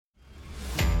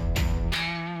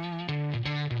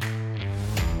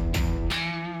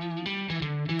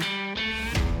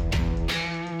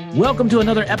Welcome to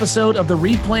another episode of the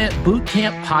Replant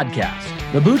Bootcamp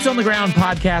Podcast, the Boots on the Ground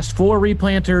podcast for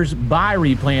replanters by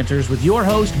replanters with your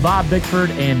host, Bob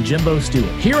Bickford and Jimbo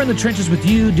Stewart. Here in the trenches with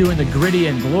you doing the gritty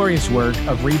and glorious work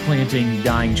of replanting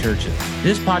dying churches.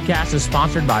 This podcast is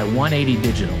sponsored by 180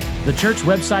 Digital, the church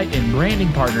website and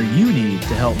branding partner you need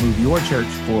to help move your church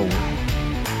forward.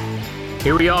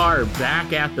 Here we are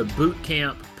back at the boot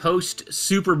camp post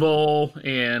Super Bowl,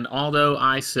 and although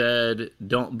I said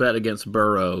don't bet against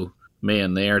Burrow,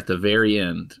 man, they're at the very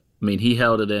end. I mean, he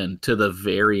held it in to the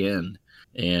very end,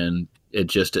 and it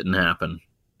just didn't happen.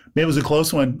 It was a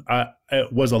close one.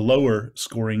 It was a lower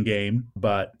scoring game,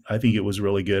 but I think it was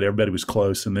really good. Everybody was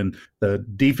close. And then the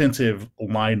defensive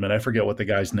lineman, I forget what the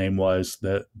guy's name was,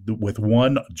 that with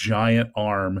one giant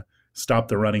arm stopped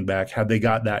the running back. Had they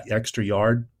got that extra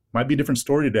yard, might be a different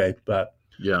story today, but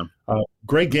yeah,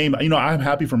 great game. You know, I'm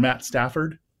happy for Matt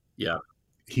Stafford. Yeah,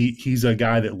 he's a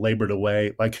guy that labored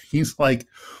away. Like, he's like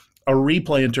a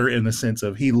replanter in the sense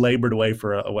of he labored away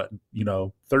for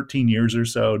 13 years or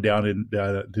so down in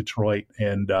Detroit,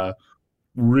 and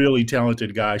really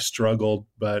talented guy, struggled,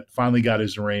 but finally got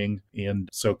his ring. And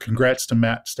so congrats to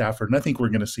Matt Stafford. And I think we're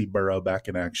going to see Burrow back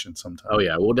in action sometime. Oh,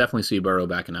 yeah, we'll definitely see Burrow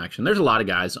back in action. There's a lot of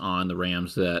guys on the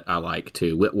Rams that I like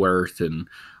too. Whitworth, and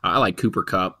I like Cooper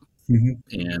Kupp.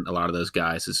 Mm-hmm. And a lot of those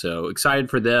guys. So excited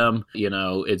for them. You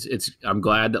know, I'm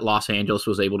glad that Los Angeles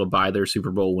was able to buy their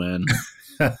Super Bowl win.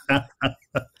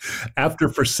 After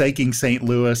forsaking St.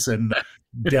 Louis and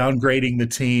downgrading the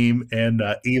team and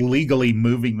illegally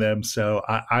moving them. So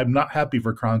I'm not happy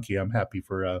for Kroenke. I'm happy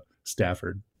for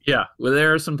Stafford. Yeah, well,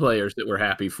 there are some players that we're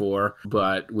happy for,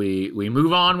 but we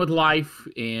move on with life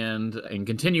and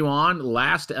continue on.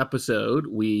 Last episode,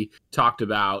 we talked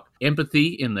about empathy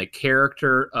in the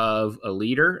character of a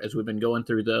leader, as we've been going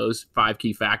through those 5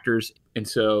 key factors. And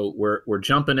so we're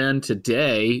jumping in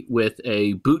today with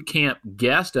a boot camp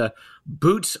guest, a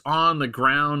boots on the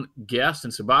ground guest.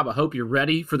 And so, Bob, I hope you're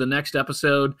ready for the next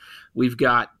episode. We've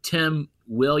got Tim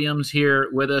Williams here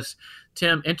with us.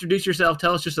 Tim, introduce yourself.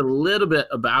 Tell us just a little bit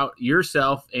about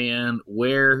yourself and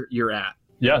where you're at.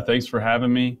 Yeah, thanks for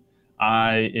having me.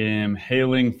 I am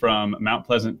hailing from Mount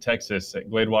Pleasant, Texas at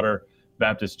Gladewater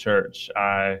Baptist Church.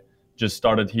 I just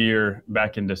started here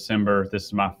back in December. This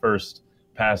is my first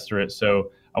pastorate.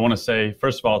 So I want to say,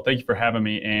 first of all, thank you for having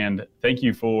me, and thank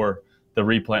you for the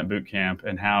Replant Bootcamp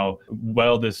and how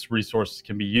well this resource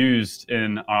can be used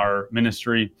in our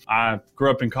ministry. I grew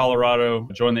up in Colorado,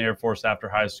 joined the Air Force after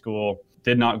high school,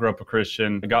 did not grow up a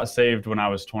Christian. I got saved when I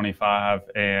was 25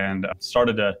 and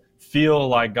started to feel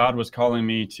like God was calling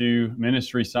me to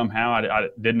ministry somehow. I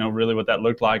didn't know really what that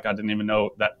looked like. I didn't even know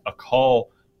that a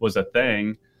call was a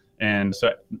thing. And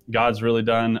so God's really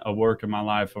done a work in my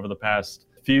life over the past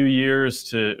few years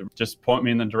to just point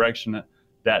me in the direction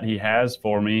that he has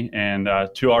for me. And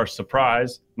to our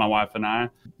surprise, my wife and I,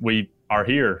 we are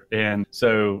here. And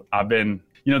so I've been,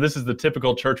 this is the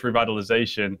typical church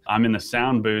revitalization. I'm in the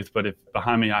sound booth, but if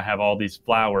behind me I have all these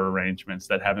flower arrangements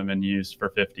that haven't been used for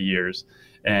 50 years.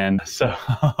 And so,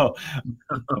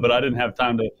 but I didn't have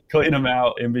time to clean them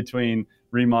out in between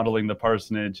remodeling the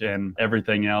parsonage and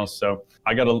everything else. So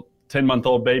I got a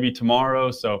 10-month-old baby tomorrow.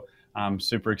 So I'm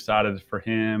super excited for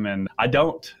him. And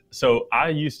so I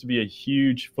used to be a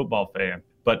huge football fan,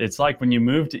 but it's like when you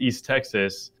move to East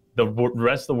Texas, the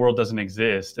rest of the world doesn't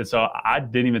exist. And so I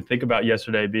didn't even think about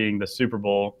yesterday being the Super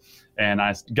Bowl. And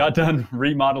I got done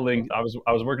remodeling. I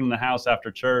was working in the house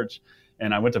after church,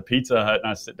 and I went to Pizza Hut,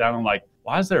 and I sit down and I'm like,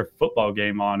 why is there a football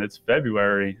game on? It's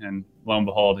February. And lo and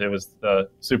behold, it was the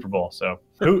Super Bowl. So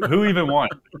who even won?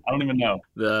 I don't even know.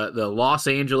 The Los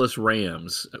Angeles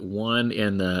Rams won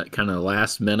in the kind of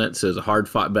last minutes. It was a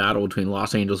hard-fought battle between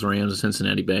Los Angeles Rams and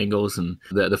Cincinnati Bengals. And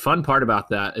the fun part about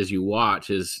that as you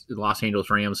watch is the Los Angeles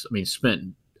Rams,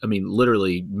 spent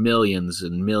literally millions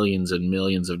and millions and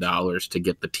millions of dollars to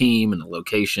get the team and the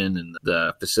location and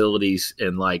the facilities.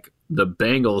 And the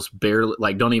Bengals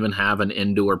barely don't even have an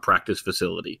indoor practice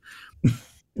facility.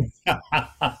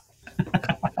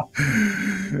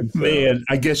 Man,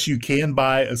 I guess you can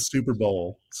buy a Super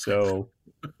Bowl. So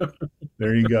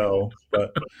there you go.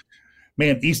 But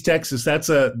man, East Texas,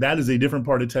 that is a different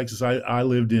part of Texas. I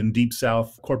lived in Deep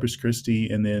South, Corpus Christi,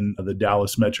 and then the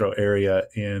Dallas metro area.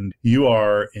 And you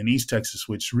are in East Texas,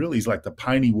 which really is like the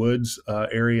Piney Woods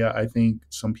area, I think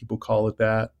some people call it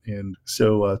that. And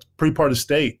so it's a pretty part of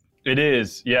state. It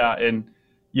is, yeah. And,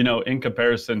 in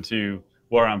comparison to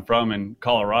where I'm from in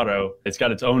Colorado, it's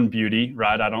got its own beauty,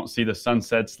 right? I don't see the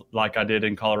sunsets like I did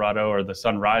in Colorado or the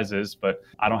sunrises, but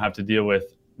I don't have to deal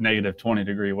with negative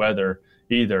 20-degree weather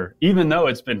either. Even though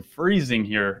it's been freezing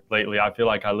here lately, I feel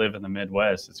like I live in the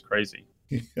Midwest. It's crazy.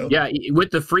 Yeah,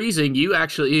 with the freezing, you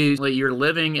were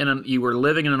living in an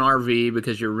RV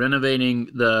because you're renovating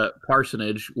the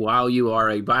parsonage while you are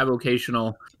a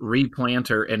bivocational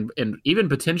replanter and even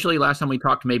potentially last time we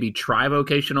talked maybe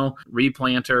trivocational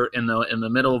replanter in the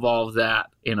middle of all of that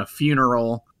in a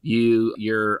funeral.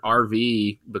 Your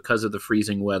RV, because of the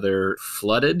freezing weather,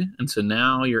 flooded. And so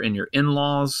now you're in your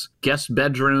in-laws' guest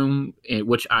bedroom,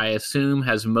 which I assume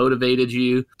has motivated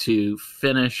you to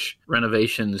finish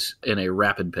renovations in a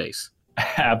rapid pace.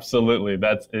 Absolutely.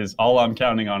 That is all I'm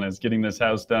counting on, is getting this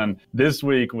house done this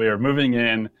week. We are moving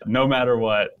in no matter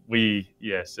what.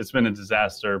 Yes, it's been a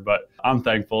disaster, but I'm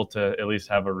thankful to at least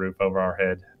have a roof over our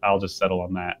head. I'll just settle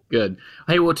on that. Good.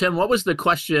 Hey, well, Tim, what was the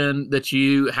question that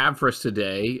you have for us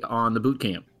today on the boot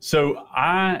camp? So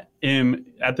I am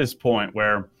at this point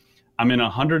where I'm in a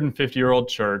 150-year-old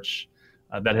church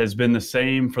that has been the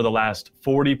same for the last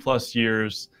 40 plus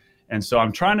years. And so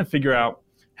I'm trying to figure out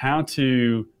how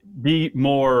to be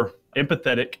more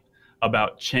empathetic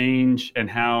about change and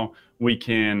how we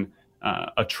can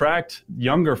attract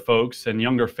younger folks and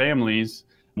younger families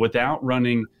without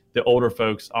running the older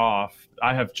folks off.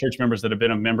 I have church members that have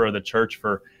been a member of the church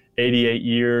for 88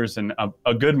 years, and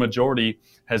a good majority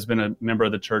has been a member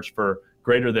of the church for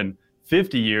greater than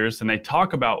 50 years. And they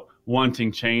talk about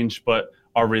wanting change, but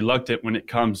are reluctant when it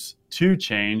comes to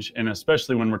change. And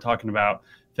especially when we're talking about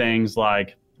things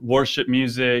like worship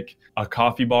music, a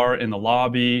coffee bar in the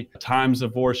lobby, times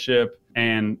of worship,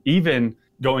 and even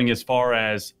going as far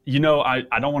as, I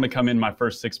don't want to come in my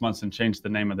first 6 months and change the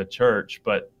name of the church,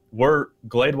 but we're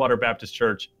Gladewater Baptist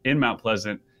Church in Mount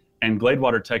Pleasant, and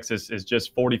Gladewater, Texas is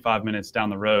just 45 minutes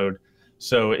down the road.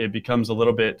 So it becomes a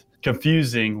little bit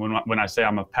confusing when I say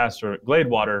I'm a pastor at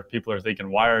Gladewater. People are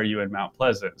thinking, why are you in Mount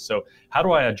Pleasant? So how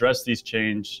do I address these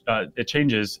changes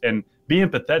and be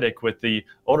empathetic with the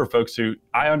older folks who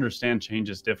I understand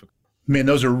change is difficult? Man,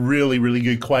 those are really, really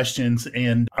good questions.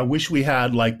 And I wish we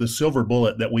had like the silver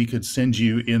bullet that we could send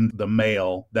you in the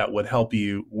mail that would help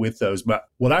you with those. But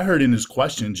what I heard in his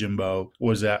question, Jimbo,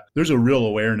 was that there's a real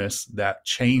awareness that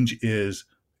change is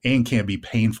and can be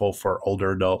painful for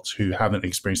older adults who haven't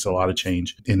experienced a lot of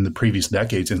change in the previous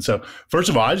decades. And so, first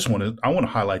of all, I want to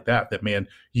highlight that man,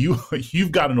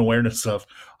 you've got an awareness of,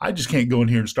 I just can't go in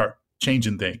here and start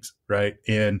changing things, right?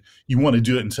 And you want to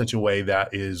do it in such a way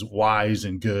that is wise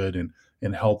and good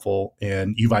and helpful.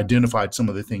 And you've identified some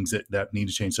of the things that need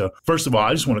to change. So first of all,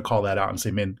 I just want to call that out and say,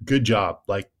 man, good job.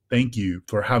 Like, thank you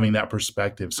for having that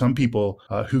perspective. Some people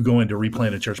who go into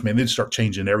replant a church, man, they just start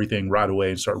changing everything right away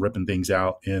and start ripping things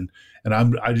out. And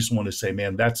I just want to say,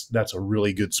 man, that's a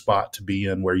really good spot to be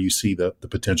in where you see the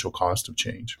potential cost of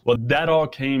change. Well, that all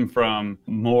came from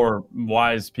more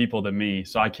wise people than me.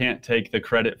 So I can't take the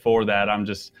credit for that. I'm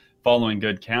just following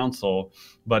good counsel.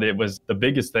 But it was the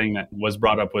biggest thing that was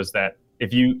brought up was that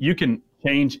if you can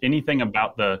change anything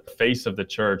about the face of the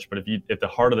church, but if the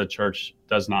heart of the church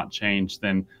does not change,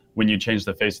 then when you change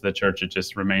the face of the church, it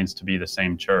just remains to be the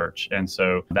same church. And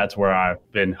so that's where I've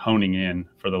been honing in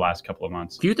for the last couple of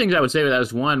months. A few things I would say with that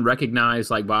is, one, recognize,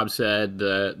 like Bob said,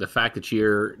 the fact that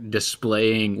you're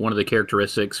displaying one of the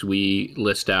characteristics we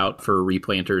list out for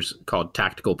replanters called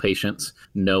tactical patience,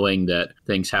 knowing that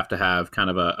things have to have kind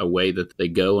of a way that they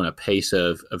go and a pace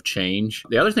of change.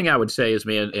 The other thing I would say is,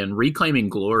 man, in Reclaiming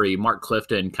Glory, Mark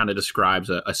Clifton kind of describes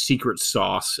a secret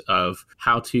sauce of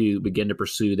how to begin to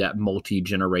pursue that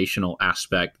multi-generational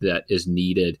aspect that is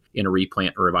needed in a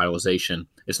replant or revitalization.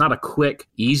 It's not a quick,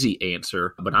 easy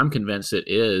answer, but I'm convinced it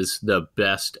is the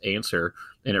best answer.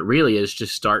 And it really is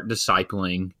just start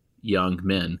discipling young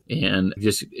men. And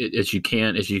just as you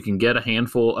can get a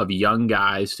handful of young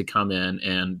guys to come in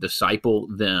and disciple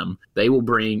them, they will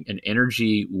bring an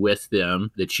energy with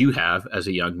them that you have as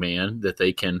a young man that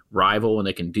they can rival and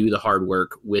they can do the hard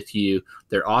work with you.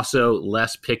 They're also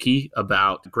less picky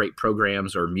about great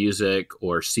programs or music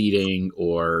or seating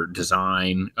or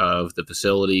design of the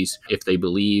facilities if they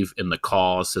believe in the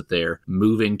cause that they're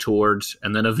moving towards.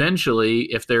 And then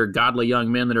eventually, if they're godly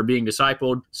young men that are being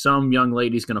discipled, some young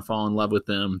lady's going to fall in love with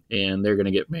them and they're going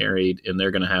to get married and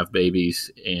they're going to have babies.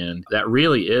 And that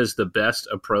really is the best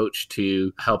approach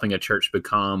to helping a church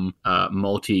become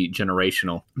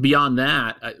multi-generational. Beyond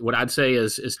that, what I'd say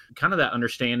is kind of that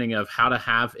understanding of how to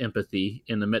have empathy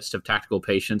in the midst of tactical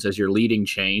patience as you're leading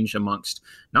change amongst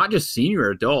not just senior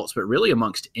adults, but really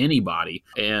amongst anybody.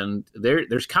 And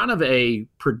there's kind of a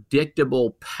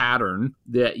predictable pattern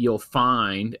that you'll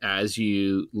find as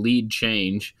you lead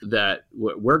change that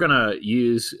we're going to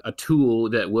use a tool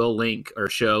that we'll link or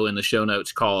show in the show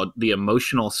notes called the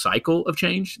emotional cycle of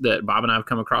change that Bob and I have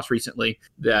come across recently.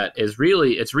 That is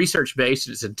really, it's research-based,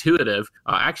 it's intuitive.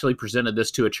 I actually presented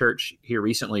this to a church here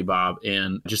recently, Bob,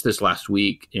 and just this last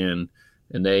week, and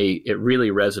it really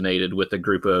resonated with the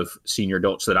group of senior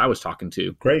adults that I was talking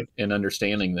to. Great. And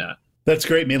understanding that. That's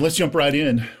great, man. Let's jump right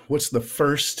in. What's the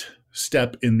first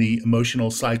step in the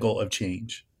emotional cycle of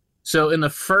change? So in the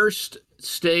first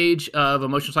stage of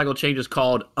emotional cycle change is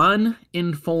called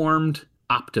uninformed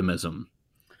optimism.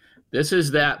 This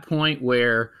is that point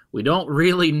where we don't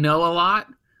really know a lot,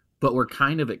 but we're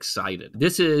kind of excited.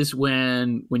 This is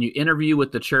when you interview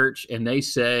with the church and they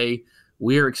say,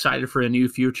 we're excited for a new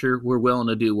future. We're willing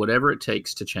to do whatever it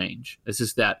takes to change. This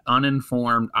is that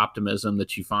uninformed optimism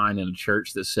that you find in a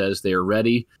church that says they're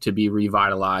ready to be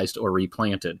revitalized or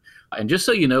replanted. And just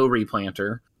so you know,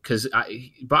 replanter, because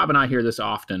Bob and I hear this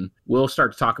often, we'll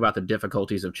start to talk about the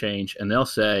difficulties of change, and they'll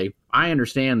say, I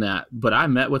understand that, but I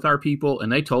met with our people,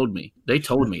 and they told me, they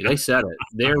said it.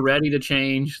 They're ready to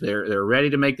change. They're ready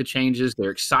to make the changes.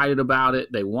 They're excited about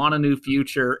it. They want a new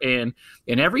future. And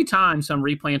every time some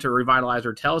replanter or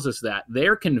revitalizer tells us that,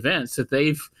 they're convinced that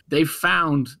they've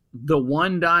found the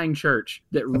one dying church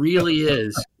that really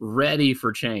is ready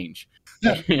for change.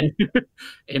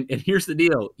 And here's the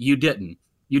deal. You didn't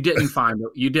find it.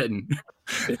 You didn't.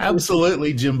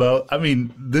 Absolutely, Jimbo. I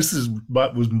mean, this is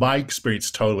what was my experience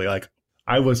totally. Like,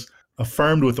 I was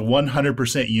affirmed with a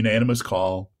 100% unanimous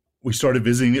call. We started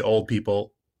visiting the old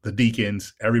people, the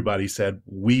deacons. Everybody said,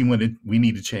 we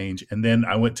need to change. And then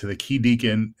I went to the key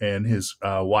deacon and his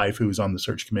wife, who was on the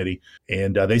search committee,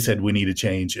 and they said, we need to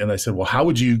change. And I said, well, how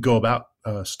would you go about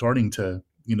starting to,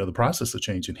 the process of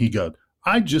change? And he goes,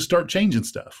 I just start changing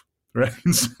stuff. Right.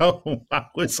 And so I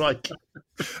was like,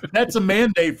 that's a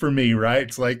mandate for me. Right.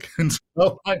 It's like, and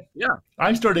so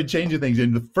I started changing things.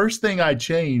 And the first thing I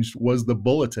changed was the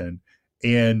bulletin.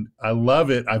 And I love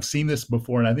it. I've seen this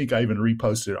before. And I think I even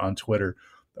reposted it on Twitter.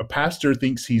 A pastor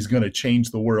thinks he's going to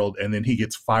change the world, and then he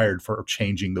gets fired for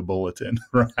changing the bulletin.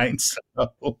 Right.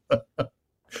 So,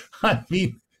 I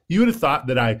mean, you would have thought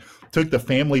that I took the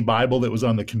family Bible that was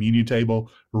on the communion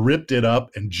table, ripped it up,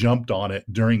 and jumped on it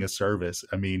during a service.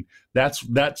 I mean,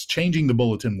 that's changing the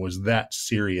bulletin was that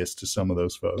serious to some of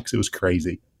those folks. It was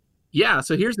crazy. Yeah.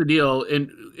 So here's the deal.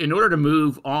 In order to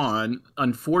move on,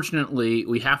 unfortunately,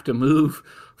 we have to move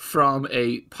from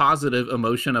a positive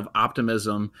emotion of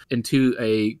optimism into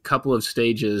a couple of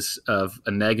stages of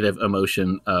a negative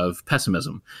emotion of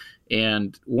pessimism.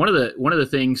 And one of the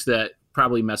things that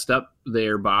probably messed up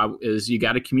there, Bob, is you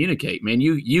got to communicate, man.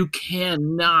 You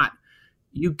cannot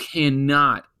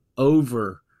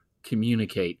over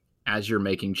communicate as you're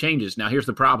making changes. Now, here's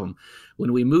the problem.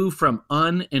 When we move from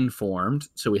uninformed,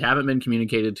 so we haven't been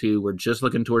communicated to, we're just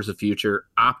looking towards the future,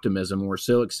 optimism, we're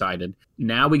so excited.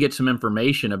 Now we get some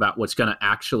information about what's going to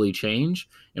actually change.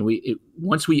 And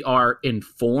once we are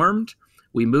informed,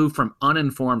 we move from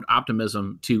uninformed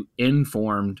optimism to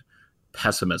informed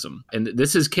pessimism. And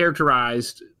this is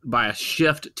characterized by a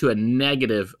shift to a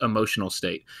negative emotional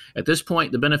state. At this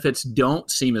point, the benefits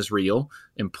don't seem as real,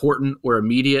 important, or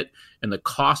immediate, and the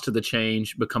cost of the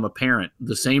change become apparent.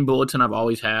 The same bulletin I've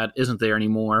always had isn't there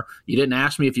anymore. You didn't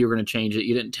ask me if you were going to change it.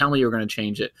 You didn't tell me you were going to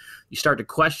change it. You start to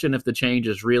question if the change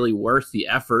is really worth the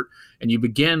effort, and you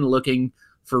begin looking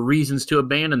for reasons to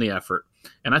abandon the effort.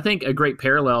 And I think a great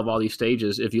parallel of all these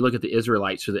stages, if you look at the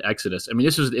Israelites through the Exodus, I mean,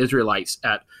 this was the Israelites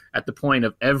at the point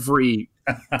of every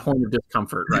point of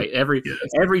discomfort, right? Every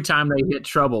time they hit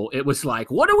trouble, it was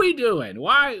like, what are we doing?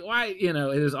 Why? It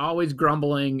is always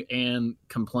grumbling and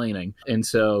complaining. And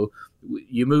so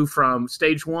you move from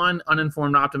stage one,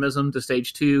 uninformed optimism, to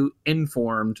stage two,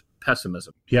 informed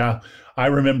pessimism. Yeah. I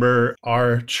remember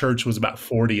our church was about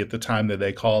 40 at the time that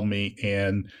they called me,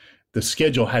 and the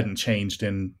schedule hadn't changed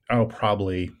in,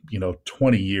 probably,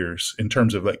 20 years in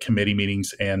terms of like committee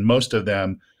meetings. And most of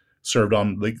them served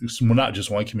on not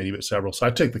just one committee, but several. So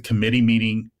I took the committee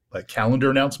meeting, like calendar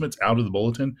announcements out of the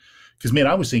bulletin. Because, man,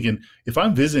 I was thinking, if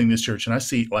I'm visiting this church and I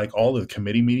see like all of the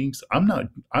committee meetings,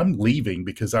 I'm leaving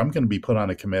because I'm going to be put on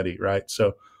a committee. Right.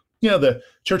 So, the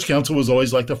church council was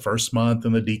always like the first month,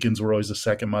 and the deacons were always the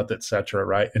second month, et cetera.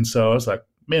 Right. And so I was like,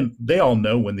 man, they all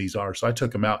know when these are. So I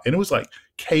took them out, and it was like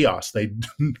chaos.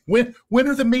 When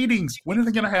are the meetings? When are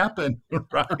they going to happen?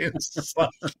 Right? It's just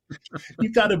like,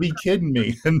 you got to be kidding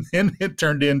me. And then it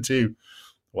turned into,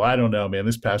 well, I don't know, man,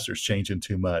 this pastor's changing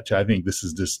too much. I think this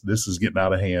is getting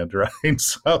out of hand. Right.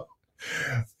 So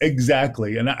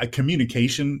exactly. And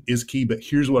communication is key, but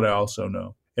here's what I also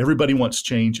know. Everybody wants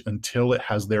change until it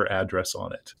has their address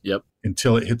on it. Yep.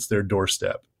 Until it hits their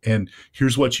doorstep. And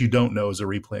here's what you don't know as a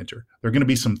replanter. There are going to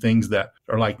be some things that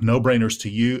are like no-brainers to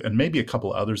you and maybe a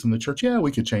couple others in the church. Yeah,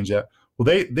 we could change that. Well,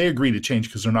 they agree to change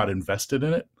because they're not invested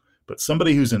in it. But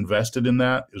somebody who's invested in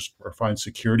that or finds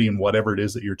security in whatever it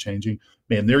is that you're changing,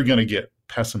 man, they're going to get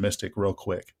pessimistic real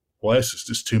quick. Well, this is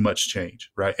just too much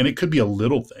change, right? And it could be a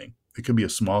little thing. It could be a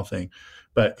small thing.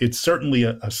 But it's certainly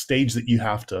a stage that you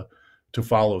have to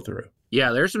follow through.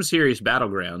 Yeah, there's some serious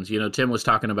battlegrounds. Tim was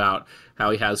talking about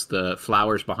how he has the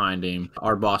flowers behind him.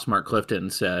 Our boss, Mark Clifton,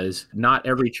 says, not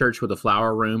every church with a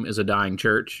flower room is a dying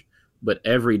church, but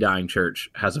every dying church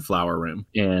has a flower room.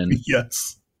 And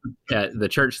yes, the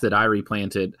church that I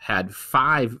replanted had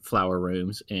 5 flower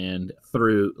rooms, and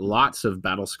through lots of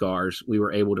battle scars, we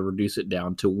were able to reduce it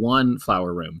down to 1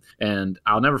 flower room. And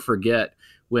I'll never forget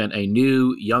when a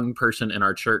new young person in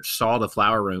our church saw the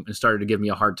flower room and started to give me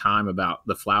a hard time about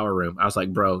the flower room. I was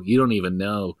like, bro, you don't even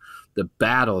know the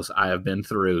battles I have been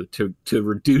through to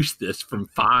reduce this from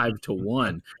 5 to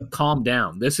 1. Calm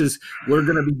down. We're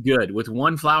going to be good. With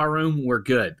 1 flower room, we're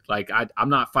good. Like I'm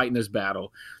not fighting this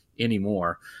battle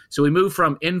anymore. So we move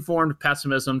from informed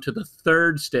pessimism to the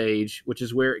 3rd stage, which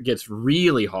is where it gets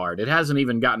really hard. It hasn't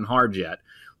even gotten hard yet.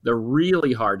 The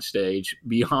really hard stage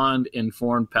beyond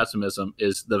informed pessimism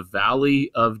is the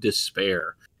valley of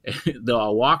despair.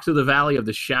 I'll walk through the valley of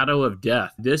the shadow of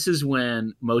death. This is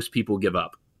when most people give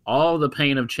up. All the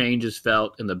pain of change is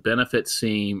felt and the benefits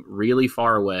seem really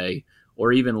far away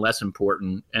or even less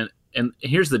important. And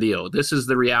here's the deal. This is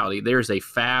the reality. There's a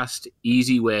fast,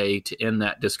 easy way to end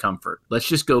that discomfort. Let's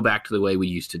just go back to the way we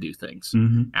used to do things.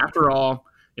 Mm-hmm. After all,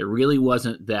 it really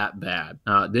wasn't that bad.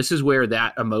 This is where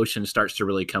that emotion starts to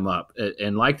really come up.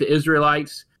 And like the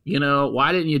Israelites,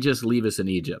 why didn't you just leave us in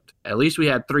Egypt? At least we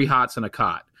had 3 hots and a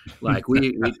cot. Like we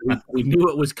knew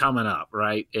it was coming up,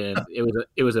 right? And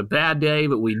it was a bad day,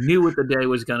 but we knew what the day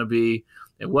was going to be.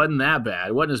 It wasn't that bad.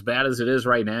 It wasn't as bad as it is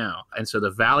right now. And so the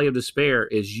valley of despair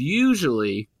is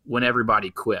usually when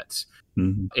everybody quits.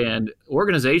 Mm-hmm. And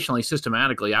organizationally,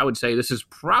 systematically, I would say this is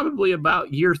probably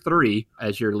about year 3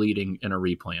 as you're leading in a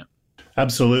replant.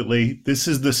 Absolutely. This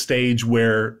is the stage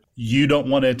where you don't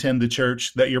want to attend the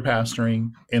church that you're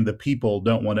pastoring and the people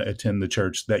don't want to attend the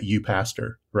church that you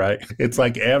pastor, right? It's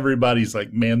like everybody's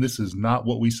like, man, this is not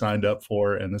what we signed up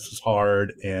for and this is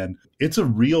hard. And it's a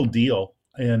real deal.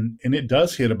 And it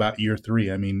does hit about year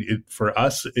 3. I mean, for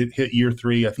us, it hit year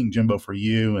 3. I think, Jimbo, for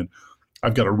you. And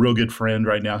I've got a real good friend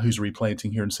right now who's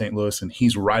replanting here in St. Louis, and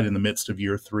he's right in the midst of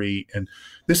year 3. And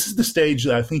this is the stage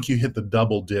that I think you hit the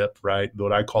double dip, right?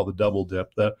 What I call the double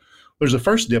dip. There's a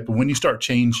first dip, and when you start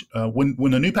change,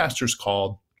 when a new pastor's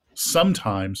called,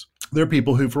 sometimes there are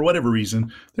people who, for whatever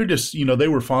reason, they're just, they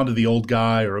were fond of the old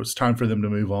guy, or it was time for them to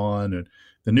move on. And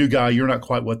the new guy, you're not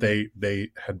quite what they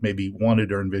had maybe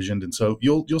wanted or envisioned. And so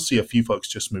you'll see a few folks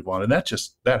just move on. And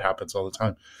that happens all the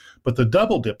time. But the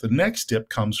double dip, the next dip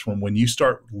comes from when you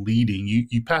start leading.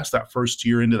 You pass that first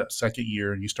year into that 2nd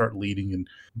year and you start leading and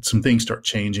some things start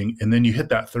changing. And then you hit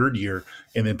that 3rd year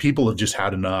and then people have just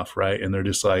had enough, right? And they're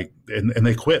just like, and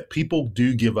they quit. People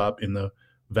do give up in the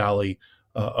valley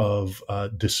of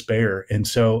despair. And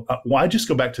so I just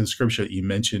go back to the scripture that you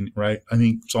mentioned, right? I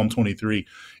think Psalm 23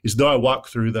 is, though I walk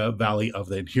through the valley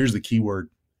of and here's the key word,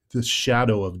 the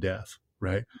shadow of death,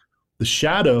 right? The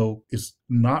shadow is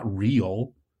not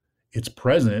real. It's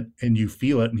present and you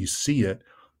feel it and you see it,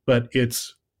 but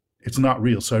it's not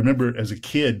real. So I remember as a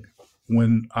kid,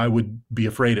 when I would be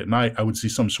afraid at night, I would see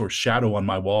some sort of shadow on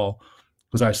my wall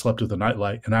because I slept with a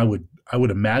nightlight, and I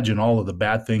would imagine all of the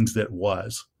bad things that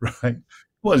was, right? It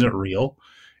wasn't real,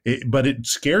 but it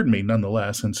scared me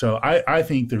nonetheless. And so I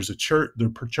think there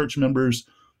are church members,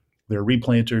 there are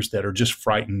replanters that are just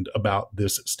frightened about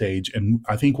this stage. And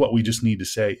I think what we just need to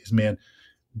say is, man,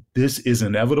 this is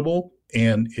inevitable,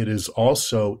 and it is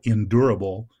also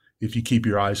endurable if you keep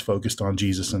your eyes focused on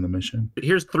Jesus and the mission.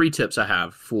 Here's 3 tips I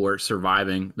have for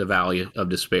surviving the valley of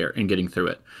despair and getting through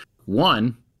it.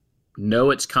 1, know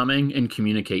it's coming and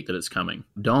communicate that it's coming.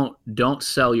 Don't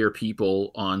sell your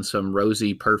people on some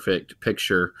rosy, perfect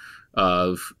picture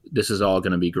of this is all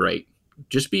going to be great.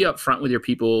 Just be upfront with your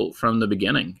people from the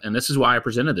beginning. And this is why I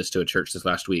presented this to a church this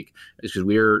last week, is because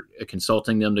we're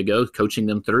consulting them to go, coaching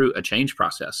them through a change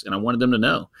process. And I wanted them to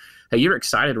know, hey, you're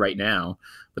excited right now,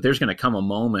 but there's going to come a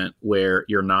moment where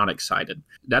you're not excited.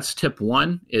 That's tip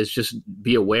 1, is just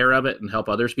be aware of it and help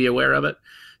others be aware of it.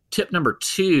 Tip number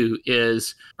 2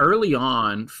 is early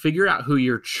on, figure out who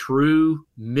your true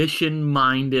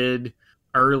mission-minded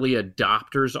early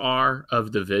adopters are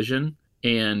of the vision,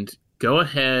 and go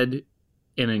ahead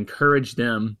and encourage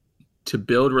them to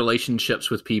build relationships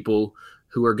with people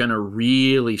who are going to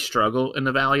really struggle in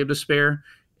the valley of despair,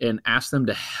 and ask them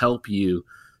to help you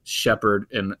shepherd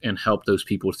and help those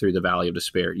people through the valley of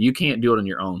despair. You can't do it on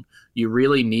your own. You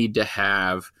really need to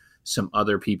have some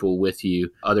other people with you,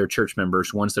 other church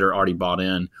members, ones that are already bought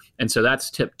in. And so that's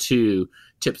tip 2.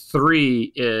 Tip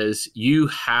 3 is you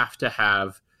have to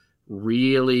have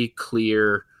really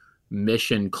clear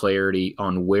mission clarity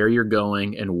on where you're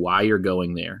going and why you're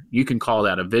going there. You can call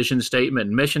that a vision statement,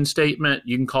 mission statement.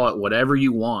 You can call it whatever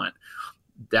you want.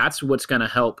 That's what's going to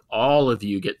help all of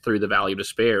you get through the valley of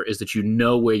despair, is that you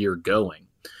know where you're going,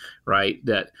 right?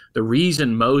 That the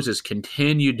reason Moses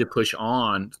continued to push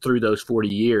on through those 40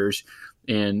 years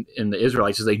in the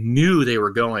Israelites is they knew they were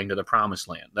going to the promised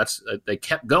land. They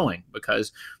kept going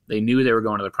because they knew they were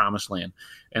going to the promised land.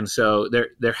 And so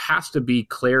there has to be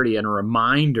clarity and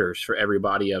reminders for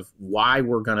everybody of why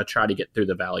we're going to try to get through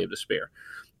the valley of despair.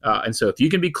 And so if you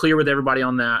can be clear with everybody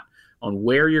on that, on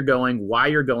where you're going, why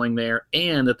you're going there,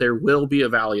 and that there will be a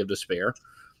valley of despair,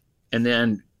 and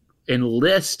then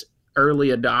enlist early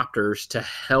adopters to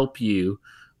help you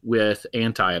with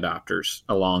anti-adopters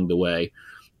along the way.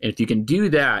 And if you can do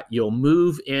that, you'll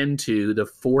move into the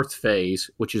 4th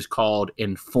phase, which is called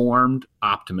informed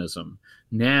optimism.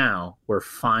 Now we're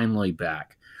finally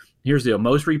back. Here's the deal.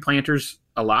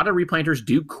 A lot of replanters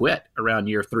do quit around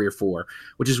year 3 or 4,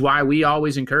 which is why we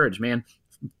always encourage,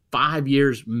 5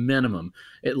 years minimum,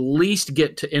 at least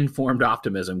get to informed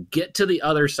optimism, get to the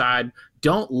other side.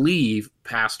 Don't leave,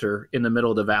 pastor, in the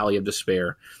middle of the valley of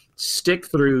despair. Stick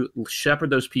through, shepherd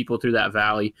those people through that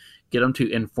valley, get them to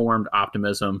informed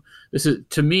optimism. This is,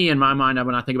 to me, in my mind,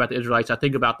 when I think about the Israelites, I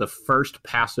think about the first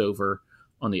Passover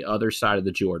on the other side of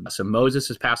the Jordan. So Moses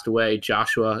has passed away.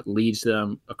 Joshua leads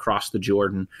them across the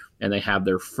Jordan, and they have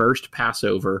their first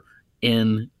Passover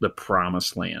in the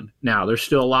promised land. Now, there's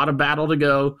still a lot of battle to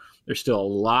go. There's still a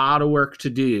lot of work to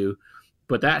do,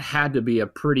 but that had to be a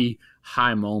pretty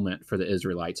high moment for the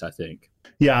Israelites, I think.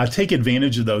 Yeah, take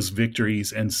advantage of those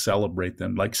victories and celebrate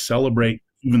them. Like, celebrate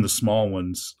even the small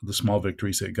ones, the small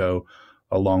victories that go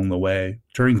along the way.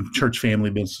 During church family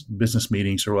business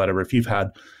meetings or whatever, if you've had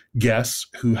guests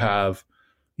who have,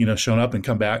 shown up and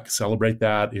come back, celebrate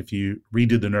that. If you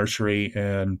redid the nursery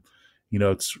and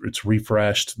it's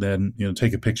refreshed, then,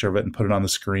 take a picture of it and put it on the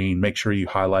screen. Make sure you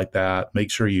highlight that. Make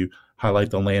sure you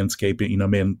highlight the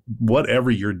landscaping,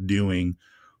 whatever you're doing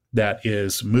that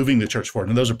is moving the church forward.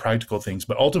 And those are practical things,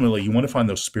 but ultimately you want to find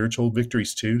those spiritual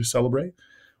victories too, to celebrate,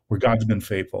 where God's been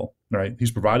faithful, right?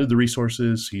 He's provided the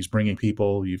resources. He's bringing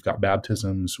people. You've got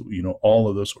baptisms, all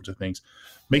of those sorts of things.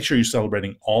 Make sure you're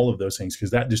celebrating all of those things,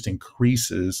 because that just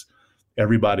increases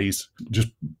everybody's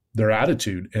their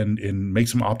attitude and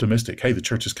makes them optimistic. Hey, the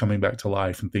church is coming back to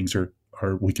life, and things are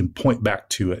we can point back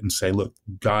to it and say, look,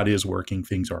 God is working,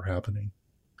 things are happening.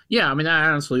 Yeah, that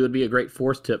honestly would be a great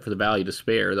 4th tip for the valley of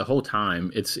despair. The whole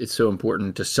time, it's so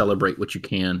important to celebrate what you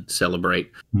can celebrate.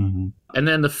 Mm-hmm. And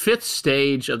then the 5th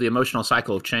stage of the emotional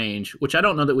cycle of change, which I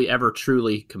don't know that we ever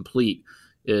truly complete,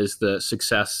 is the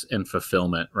success and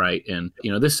fulfillment, right? And,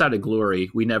 this side of glory,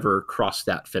 we never cross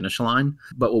that finish line.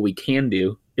 But what we can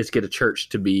do is get a church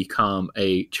to become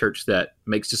a church that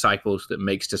makes disciples,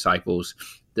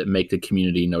 that make the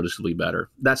community noticeably better.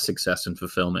 That's success and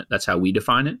fulfillment. That's how we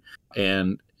define it.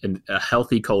 And a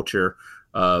healthy culture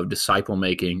of disciple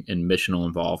making and missional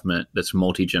involvement that's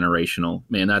multi-generational,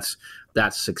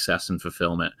 that's success and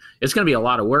fulfillment. It's going to be a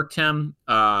lot of work, Tim.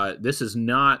 This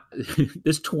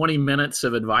 20 minutes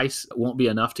of advice won't be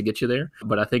enough to get you there,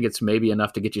 but I think it's maybe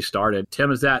enough to get you started.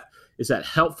 Tim, is that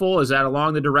helpful? Is that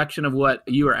along the direction of what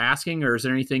you were asking, or is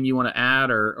there anything you want to add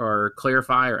or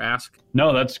clarify or ask?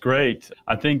 No, that's great.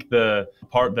 I think the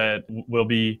part that will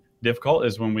be difficult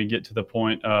is when we get to the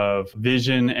point of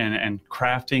vision and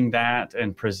crafting that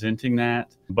and presenting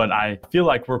that. But I feel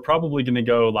like we're probably going to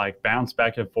go bounce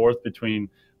back and forth between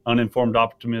uninformed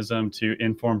optimism to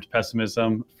informed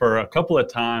pessimism for a couple of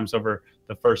times over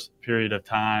the first period of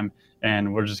time.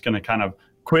 And we're just going to kind of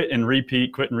quit and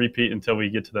repeat until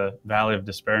we get to the valley of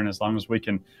despair. And as long as we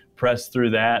can press through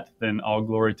that, then all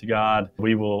glory to God. Our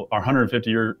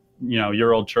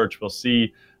 150-year-old church will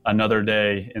see another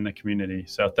day in the community.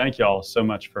 So thank you all so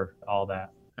much for all that.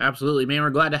 Absolutely, man.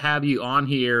 We're glad to have you on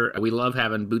here. We love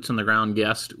having boots on the ground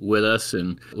guests with us,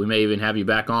 and we may even have you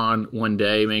back on one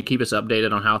day. Man, keep us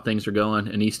updated on how things are going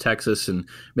in East Texas, and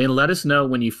man, let us know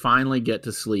when you finally get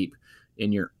to sleep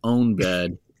in your own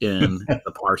bed in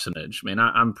the parsonage. Man,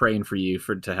 I'm praying for you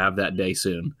to have that day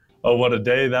soon. Oh, what a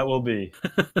day that will be.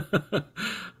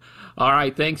 All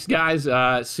right, thanks, guys.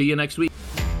 See you next week.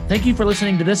 Thank you for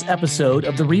listening to this episode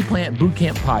of the Replant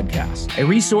Bootcamp Podcast, a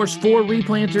resource for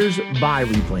replanters by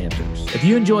replanters. If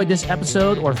you enjoyed this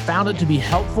episode or found it to be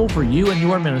helpful for you and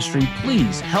your ministry,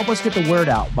 please help us get the word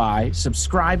out by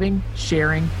subscribing,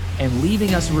 sharing, and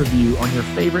leaving us a review on your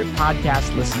favorite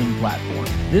podcast listening platform.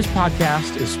 This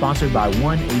podcast is sponsored by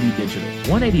 180 Digital.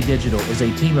 180 Digital is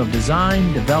a team of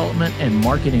design, development, and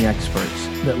marketing experts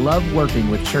that love working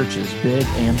with churches big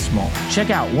and small. Check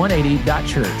out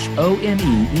 180.church,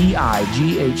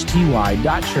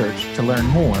 ONEEIGHTY.church to learn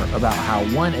more about how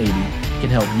 180 can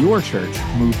help your church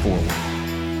move forward.